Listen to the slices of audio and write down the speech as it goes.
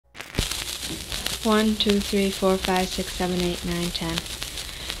1, 2, 3, 4, 5, 6, 7, 8, 9, 10.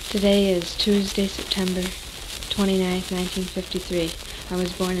 Today is Tuesday, September 29th, 1953. I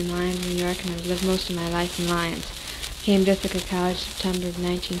was born in Lyons, New York, and I've lived most of my life in Lyons. Came to Ithaca College September of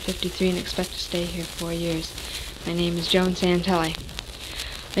 1953 and expect to stay here 4 years. My name is Joan Santelli.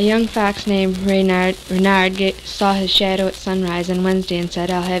 A young fox named Renard saw his shadow at sunrise on Wednesday and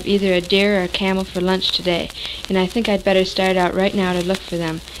said, "I'll have either a deer or a camel for lunch today, and I think I'd better start out right now to look for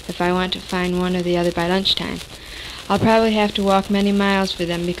them if I want to find one or the other by lunchtime. I'll probably have to walk many miles for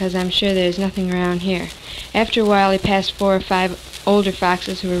them because I'm sure there's nothing around here." After a while he passed 4 or 5 older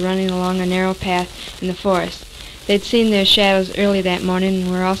foxes who were running along a narrow path in the forest. They'd seen their shadows early that morning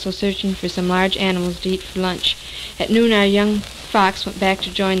and were also searching for some large animals to eat for lunch. At noon our young fox went back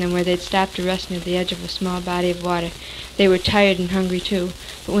to join them where they'd stopped to rest near the edge of a small body of water. They were tired and hungry too,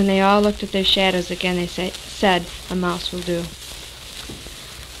 but when they all looked at their shadows again they said, "A mouse will do."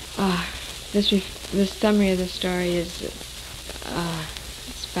 This summary of the story is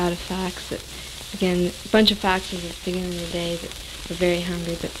it's about a fox that, again, a bunch of foxes at the beginning of the day that were very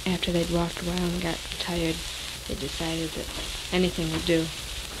hungry, but after they'd walked a while and got tired, they decided that anything would do.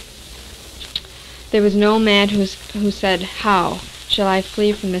 There was an old man who said, "How shall I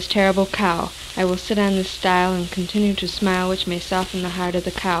flee from this terrible cow? I will sit on this stile and continue to smile, which may soften the heart of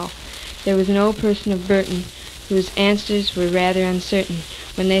the cow." There was an old person of Burton whose answers were rather uncertain.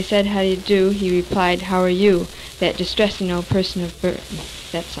 When they said, "How do you do?" he replied, "How are you?" That distressing old person of Burton.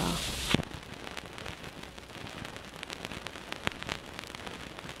 That's all.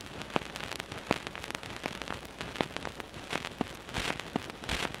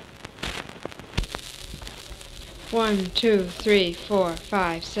 One, 2, 3, 4,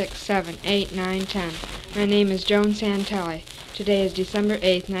 5, 6, 7, 8, 9, 10. My name is Joan Santelli. Today is December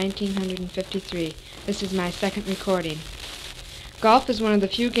 8th, 1953. This is my second recording. Golf is one of the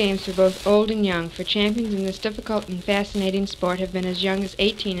few games for both old and young, for champions in this difficult and fascinating sport have been as young as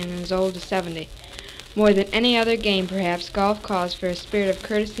 18 and as old as 70. More than any other game, perhaps, golf calls for a spirit of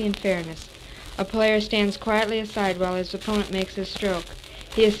courtesy and fairness. A player stands quietly aside while his opponent makes his stroke.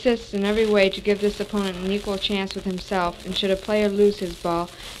 He assists in every way to give this opponent an equal chance with himself, and should a player lose his ball,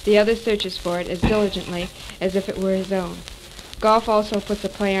 the other searches for it as diligently as if it were his own. Golf also puts a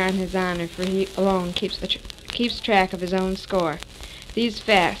player on his honor, for he alone keeps track of his own score. These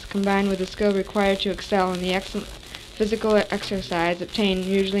facts, combined with the skill required to excel in the excellent physical exercise obtained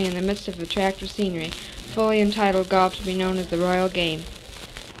usually in the midst of attractive scenery, fully entitle golf to be known as the royal game.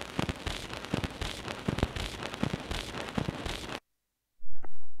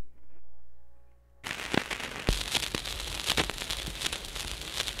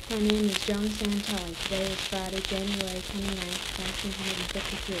 My name is Joan Santelli. Today is Friday, January 29th,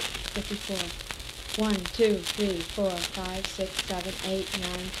 1954. 1, 2, 3, 4, 5, 6, 7, 8,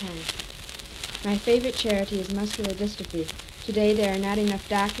 9, 10. My favorite charity is muscular dystrophy. Today there are not enough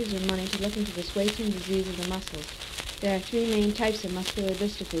doctors or money to look into this wasting disease of the muscles. There are 3 main types of muscular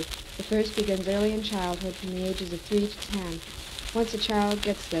dystrophy. The first begins early in childhood from the ages of 3 to 10. Once a child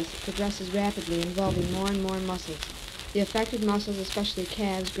gets this, it progresses rapidly, involving more and more muscles. The affected muscles, especially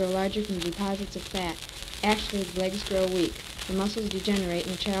calves, grow larger from deposits of fat. Actually, the legs grow weak. The muscles degenerate,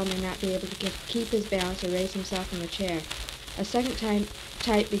 and the child may not be able to keep his balance or raise himself from the chair. A second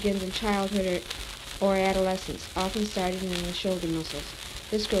type begins in childhood or adolescence, often starting in the shoulder muscles.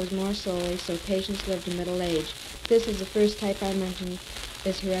 This grows more slowly, so patients live to middle age. This, as the first type I mentioned,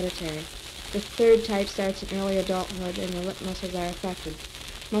 is hereditary. The third type starts in early adulthood, and the lip muscles are affected.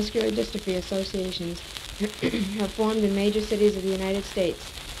 Muscular dystrophy associations have formed in major cities of the United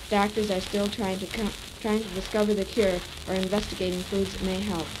States. Doctors are still trying to discover the cure or investigating foods that may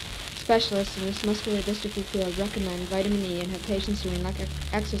help. Specialists in this muscular dystrophy field recommend vitamin E and have patients doing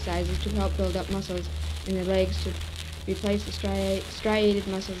exercises to help build up muscles in the legs to replace the striated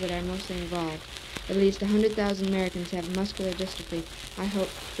muscles that are mostly involved. At least 100,000 Americans have muscular dystrophy. I hope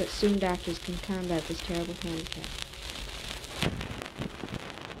that soon doctors can combat this terrible handicap.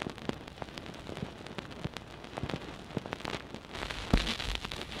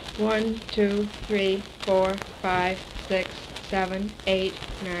 One, 2, 3, 4, 5, 6, 7, 8,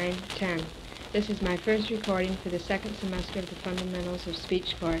 9, 10. This is my first recording for the second semester of the Fundamentals of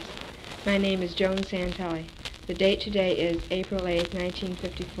Speech course. My name is Joan Santelli. The date today is April 8,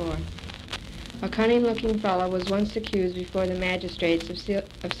 1954. A cunning-looking fellow was once accused before the magistrates of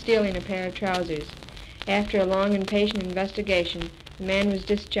stealing a pair of trousers. After a long and patient investigation, the man was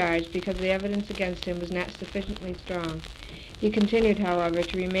discharged because the evidence against him was not sufficiently strong. He continued, however,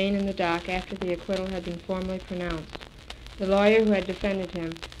 to remain in the dock after the acquittal had been formally pronounced. The lawyer who had defended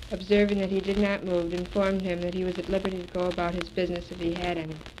him, observing that he did not move, informed him that he was at liberty to go about his business if he had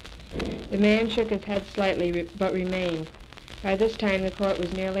any. The man shook his head slightly, but remained. By this time the court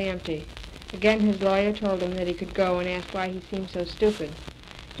was nearly empty. Again his lawyer told him that he could go, and asked why he seemed so stupid.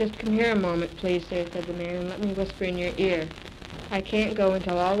 "Just come here a moment, please, sir," said the man, "and let me whisper in your ear. I can't go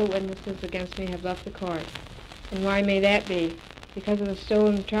until all the witnesses against me have left the court." "And why may that be?" "Because of the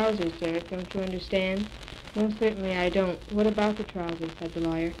stolen trousers, sir. Don't you understand?" "No, certainly I don't. What about the trousers?" said the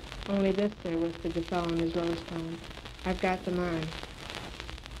lawyer. "Only this, sir," whispered the fellow in his lowest tone. "I've got them on."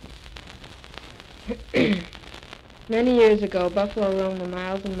 Many years ago, Buffalo roamed the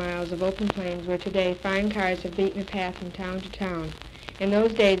miles and miles of open plains where today fine cars have beaten a path from town to town. In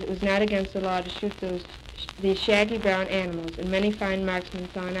those days it was not against the law to shoot these shaggy brown animals, and many fine marksmen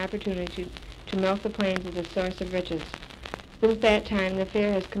saw an opportunity to milk the plains as a source of riches. Since that time, the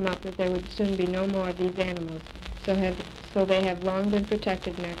fear has come up that there would soon be no more of these animals, so they have long been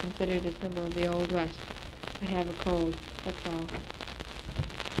protected and are considered a symbol of the Old West. I have a cold, that's all.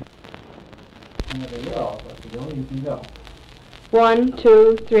 Very well, but you can go. 1,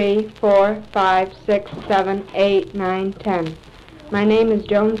 2, 3, 4, 5, 6, 7, 8, 9, 10. My name is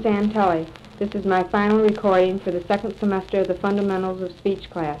Joan Santelli. This is my final recording for the second semester of the Fundamentals of Speech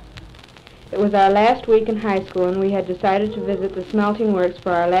class. It was our last week in high school, and we had decided to visit the smelting works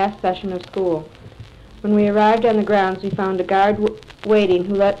for our last session of school. When we arrived on the grounds, we found a guard waiting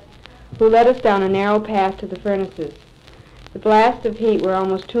who led us down a narrow path to the furnaces. The blasts of heat were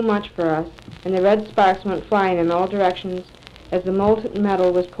almost too much for us, and the red sparks went flying in all directions as the molten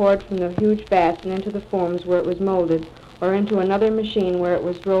metal was poured from the huge vats and into the forms where it was molded, or into another machine where it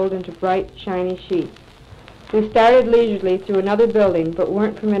was rolled into bright, shiny sheets. We started leisurely through another building, but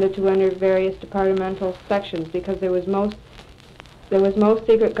weren't permitted to enter various departmental sections because there was most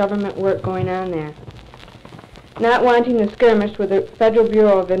secret government work going on there. Not wanting to skirmish with the Federal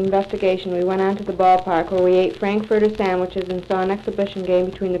Bureau of Investigation, we went on to the ballpark where we ate frankfurter sandwiches and saw an exhibition game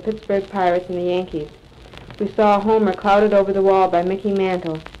between the Pittsburgh Pirates and the Yankees. We saw a homer clouded over the wall by Mickey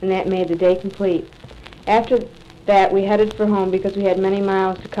Mantle, and that made the day complete. After that, we headed for home because we had many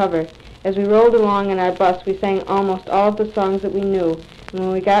miles to cover. As we rolled along in our bus, we sang almost all of the songs that we knew, and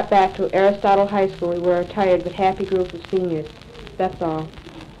when we got back to Aristotle High School, we were a tired but happy group of seniors. That's all.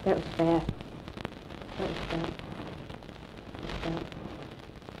 That was fast. That was fast. Stop.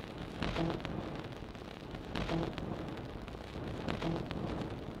 Stop. Stop.